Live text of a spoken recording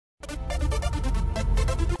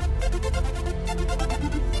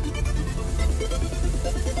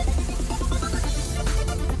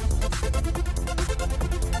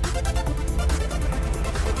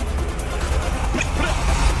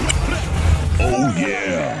Oh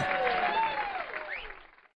yeah.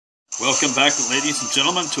 Welcome back, ladies and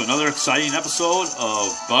gentlemen, to another exciting episode of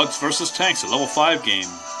Bugs vs. Tanks, a level 5 game.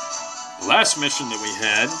 The last mission that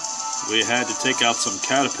we had to take out some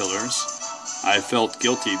caterpillars. I felt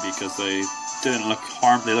guilty because they didn't look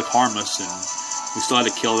they looked harmless, and we still had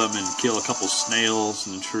to kill them and kill a couple snails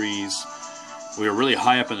in the trees. We were really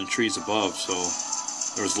high up in the trees above, so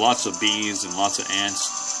there was lots of bees and lots of ants.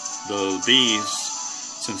 The bees,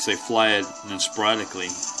 since they fly sporadically,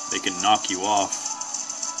 they can knock you off.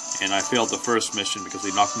 And I failed the first mission because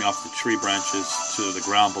they knocked me off the tree branches to the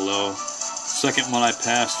ground below. Second one I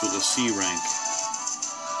passed was a C rank.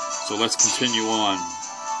 So let's continue on.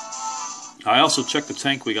 I also checked the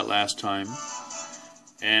tank we got last time,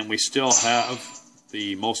 and we still have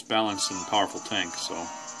the most balanced and powerful tank. So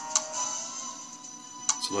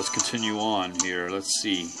let's continue on here. Let's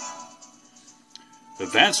see.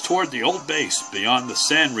 Advance toward the old base beyond the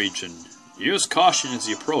sand region. Use caution as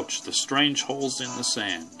you approach the strange holes in the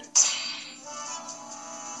sand.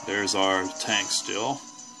 There's our tank still.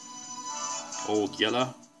 Old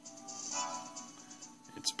Yellow.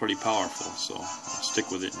 It's pretty powerful, so I'll stick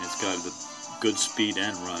with it, and it's got a good speed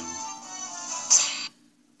and run.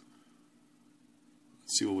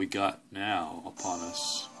 Let's see what we got now upon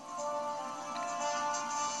us.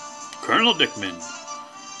 Colonel Dickman.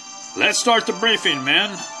 Let's start the briefing,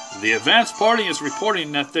 men. The advance party is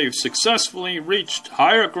reporting that they've successfully reached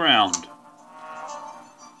higher ground.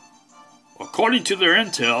 According to their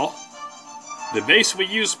intel, the base we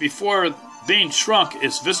used before being shrunk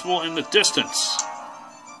is visible in the distance.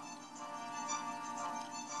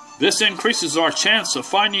 This increases our chance of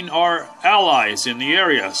finding our allies in the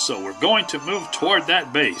area, so we're going to move toward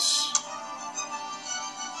that base.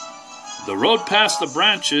 The road past the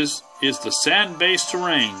branches is the sand-based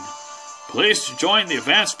terrain. Please join the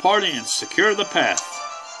advance party and secure the path.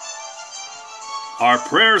 Our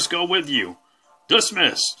prayers go with you.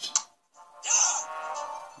 Dismissed.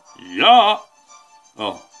 Yeah.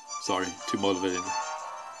 Oh, sorry. Too motivated.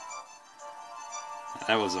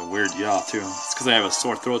 That was a weird yaw, too. It's because I have a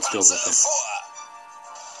sore throat still with it.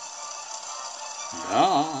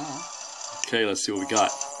 Yeah. Okay, let's see what we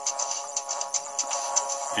got.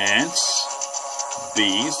 Ants.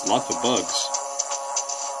 Bees. Lots of bugs.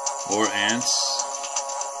 More ants.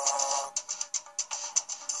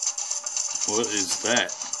 What is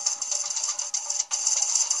that?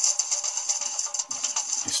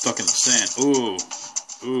 He's stuck in the sand. Ooh.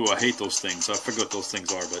 Ooh, I hate those things. I forget what those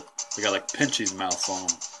things are, but they got like pinchy's mouths on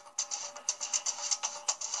them.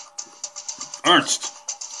 Ernst.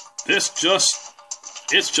 It's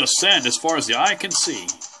just sand as far as the eye can see.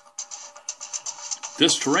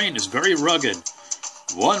 This terrain is very rugged.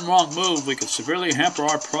 One wrong move, we could severely hamper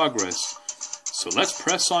our progress. So let's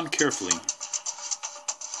press on carefully.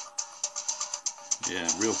 Yeah,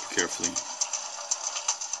 real carefully.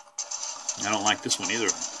 I don't like this one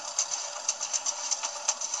either.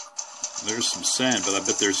 There's some sand, but I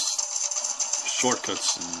bet there's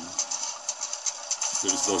shortcuts, and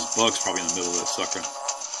there's those bugs probably in the middle of that sucker.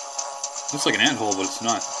 Looks like an anthole, but it's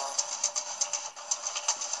not.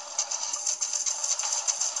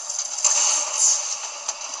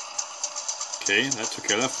 Okay, that took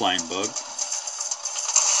care of that flying bug.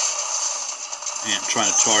 Ant trying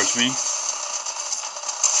to charge me.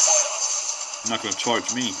 Not going to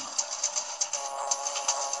charge me.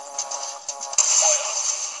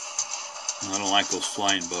 I don't like those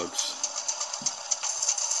flying bugs.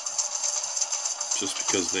 Just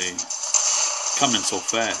because they come in so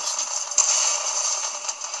fast.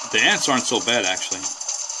 The ants aren't so bad, actually.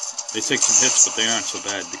 They take some hits, but they aren't so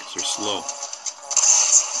bad because they're slow.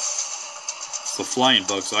 It's the flying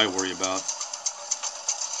bugs I worry about.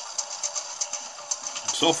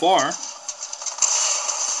 So far,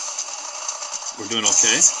 we're doing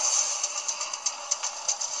okay.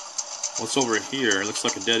 What's over here? It looks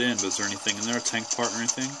like a dead end, but is there anything in there? A tank part or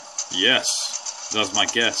anything? Yes. That was my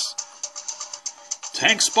guess.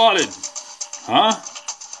 Tank spotted. Huh?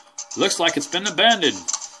 Looks like it's been abandoned.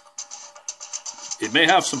 It may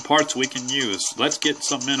have some parts we can use. Let's get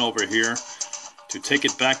some men over here to take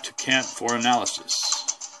it back to camp for analysis.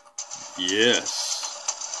 Yes.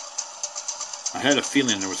 I had a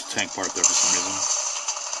feeling there was a tank part there for some reason.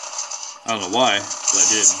 I don't know why, but I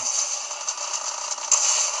did.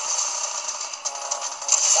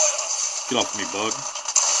 Get off me, bug.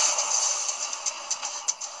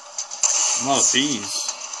 A lot of bees.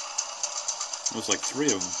 There was like 3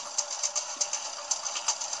 of them.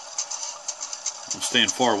 I'm staying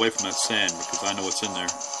far away from that sand because I know what's in there.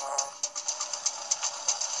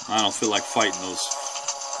 I don't feel like fighting those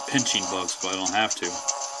pinching bugs, but I don't have to.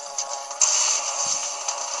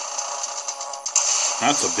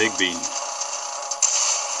 That's a big bee. It's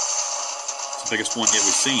the biggest one yet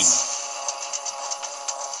we've seen.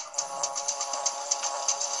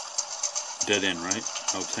 Dead end, right?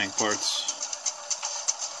 No tank parts.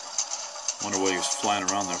 Wonder what he was flying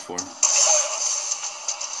around there for.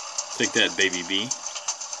 Take that, baby bee.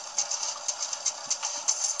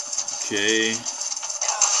 Okay.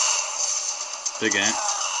 Big ant.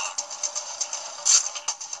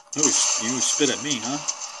 Oh, you spit at me, huh?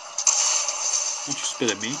 Don't you spit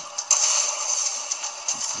at me?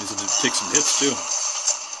 Needs to take some hits too.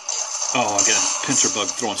 Oh, I got a pincher bug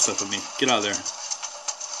throwing stuff at me. Get out of there.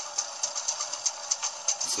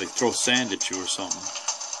 It's like throw sand at you or something.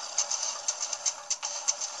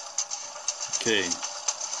 Okay.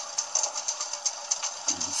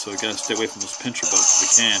 So we gotta stay away from those pincher bugs if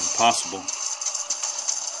we can, possible.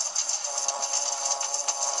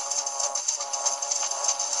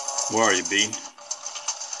 Where are you, bee?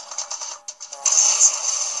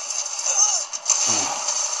 Oh.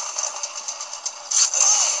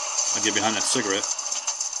 I'll get behind that cigarette.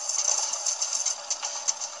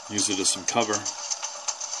 Use it as some cover.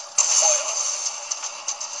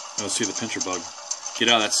 Oh, see the pincher bug. Get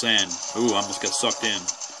out of that sand. Ooh, I almost got sucked in.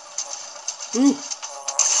 Ooh.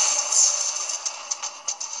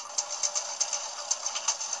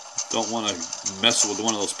 Don't want to mess with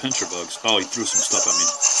one of those pincher bugs. Oh, he threw some stuff at me.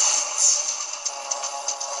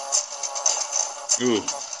 Ooh,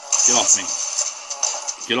 get off me.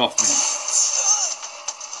 Get off me.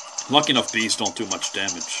 Lucky enough bees don't do much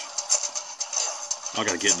damage. I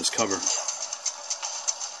gotta get in this cover.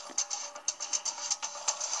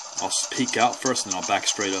 I'll peek out first and then I'll back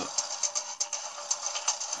straight up.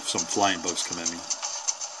 If some flying bugs come at me.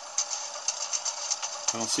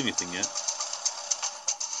 I don't see anything yet.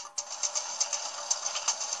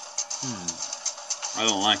 I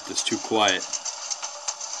don't like this. Too quiet.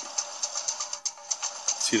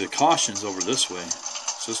 See, the caution's over this way.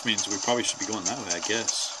 So this means we probably should be going that way, I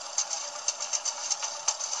guess.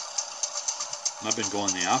 I've been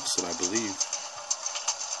going the opposite, I believe.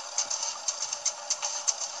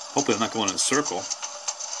 Hopefully I'm not going in a circle.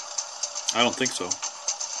 I don't think so.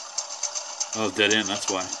 Oh, dead end, that's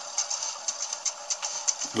why.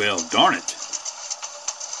 Well, darn it.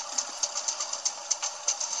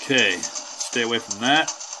 Okay, stay away from that.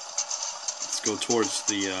 Let's go towards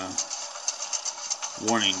the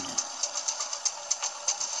warning.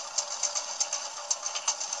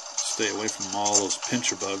 Stay away from all those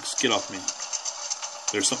pincher bugs. Get off me.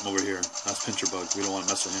 There's something over here. That's pincher bug. We don't want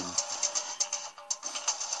to mess with him.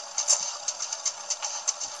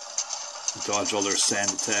 Dodge all their sand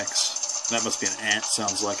attacks. That must be an ant,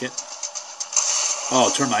 sounds like it. Oh,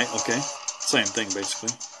 termite, okay. Same thing,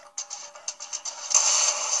 basically.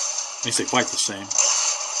 At least they fight the same.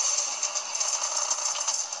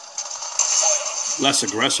 Less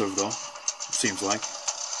aggressive, though, it seems like.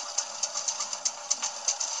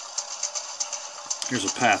 Here's a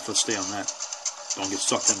path. Let's stay on that. Don't get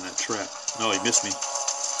sucked into that trap. No, he missed me.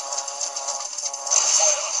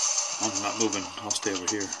 I'm not moving. I'll stay over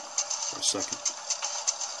here for a second.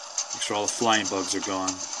 Make sure all the flying bugs are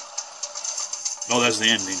gone. Oh, that's the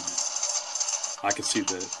ending. I can see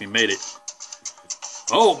that. We made it.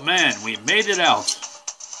 Oh, man, we made it out.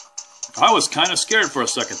 I was kind of scared for a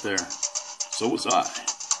second there. So was I.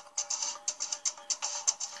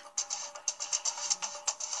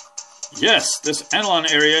 Yes, this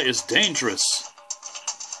Analon area is dangerous.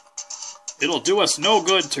 It'll do us no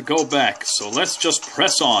good to go back, so let's just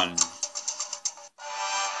press on.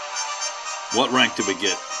 What rank did we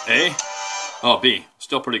get? A? Oh, B.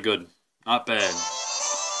 Still pretty good. Not bad.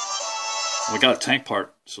 We got a tank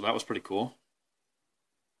part, so that was pretty cool.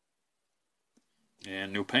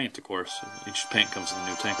 And new paint, of course. Each paint comes in a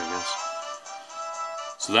new tank, I guess.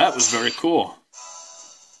 So that was very cool.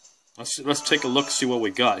 Let's take a look, see what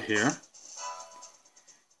we got here.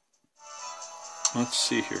 Let's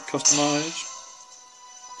see here. Customize.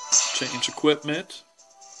 Change equipment.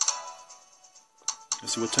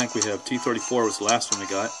 Let's see what tank we have. T-34 was the last one we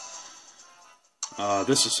got.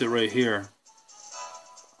 This is it right here.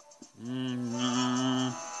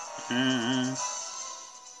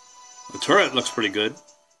 The turret looks pretty good.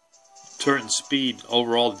 Turret and speed.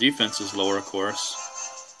 Overall, the defense is lower, of course.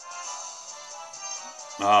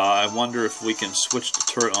 I wonder if we can switch the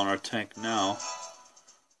turret on our tank now.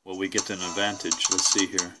 Will we get an advantage? Let's see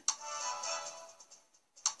here.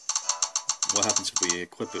 What happens if we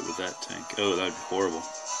equip it with that tank? Oh, that would be horrible.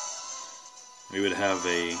 We would have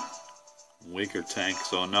a weaker tank,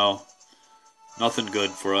 so no. Nothing good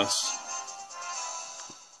for us.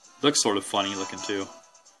 Looks sort of funny looking too.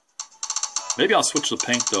 Maybe I'll switch the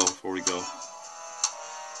paint though before we go.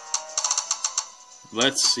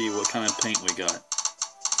 let's see what kind of paint we got.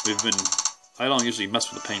 I don't usually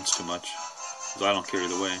mess with the paints too much, because I don't care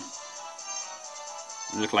either way.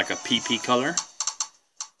 They look like a PP color.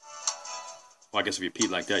 Well, I guess if you pee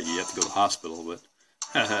like that, you have to go to the hospital, but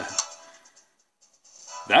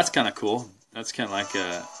that's kind of cool. That's kind of like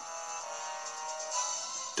a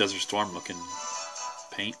Desert Storm looking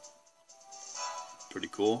paint. Pretty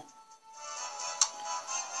cool.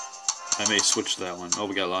 I may switch that one. Oh,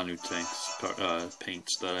 we got a lot of new paints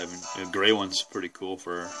that I haven't. The gray one's pretty cool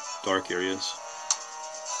for dark areas.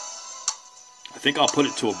 I think I'll put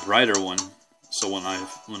it to a brighter one, so when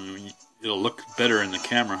it'll look better in the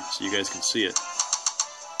camera, so you guys can see it.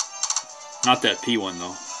 Not that P one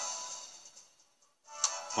though.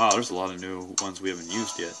 Wow, there's a lot of new ones we haven't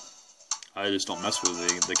used yet. I just don't mess with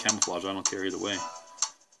the camouflage. I don't care either way.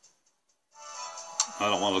 I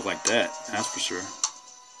don't want to look like that, that's for sure.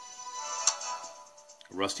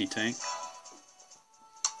 A rusty tank.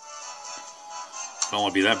 I don't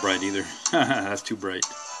want to be that bright either. That's too bright.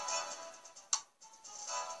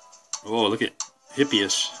 Oh, look at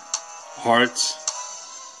hippie-ish. Hearts.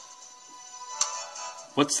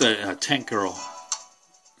 What's that? Tank girl.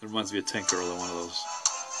 It reminds me of Tank girl, one of those.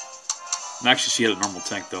 And actually, she had a normal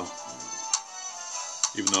tank though.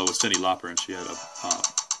 Even though it was Cyndi Lauper and she had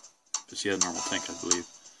a normal tank, I believe.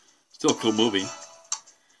 Still a cool movie.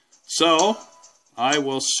 So I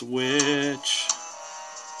will switch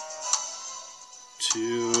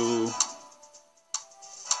to.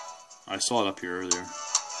 I saw it up here earlier.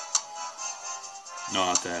 No,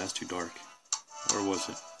 not that. That's too dark. Where was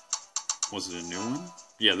it? Was it a new one?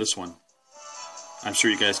 Yeah, this one. I'm sure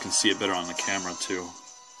you guys can see it better on the camera too,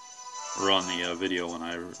 or on the video when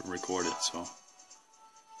I record it. So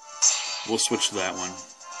we'll switch to that one.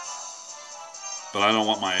 But I don't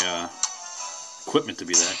want my equipment to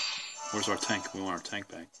be that. Where's our tank? We want our tank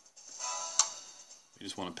back. We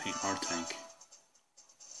just want to paint our tank.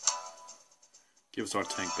 Give us our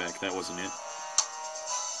tank back. That wasn't it.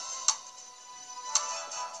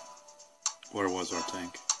 Where was our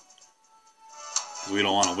tank? We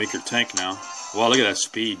don't want a weaker tank now. Wow, look at that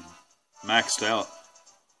speed. Maxed out.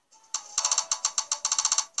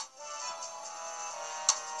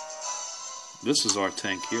 This is our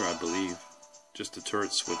tank here, I believe. Just the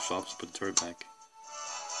turret switch. I'll just put the turret back.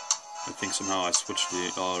 I think somehow I switched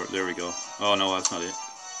the... Oh, there we go. Oh, no, that's not it.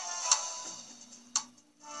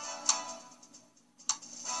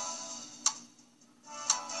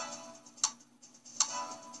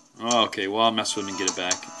 Okay, well, I'll mess with it and get it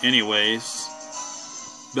back. Anyways,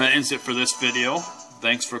 that ends it for this video.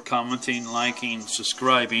 Thanks for commenting, liking,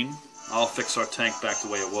 subscribing. I'll fix our tank back the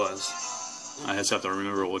way it was. I just have to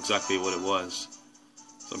remember exactly what it was.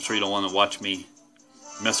 So I'm sure you don't want to watch me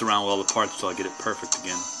mess around with all the parts until I get it perfect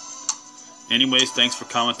again. Anyways, thanks for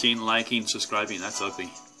commenting, liking, subscribing. That's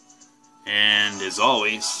ugly. And as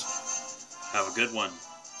always, have a good one.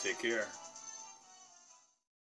 Take care.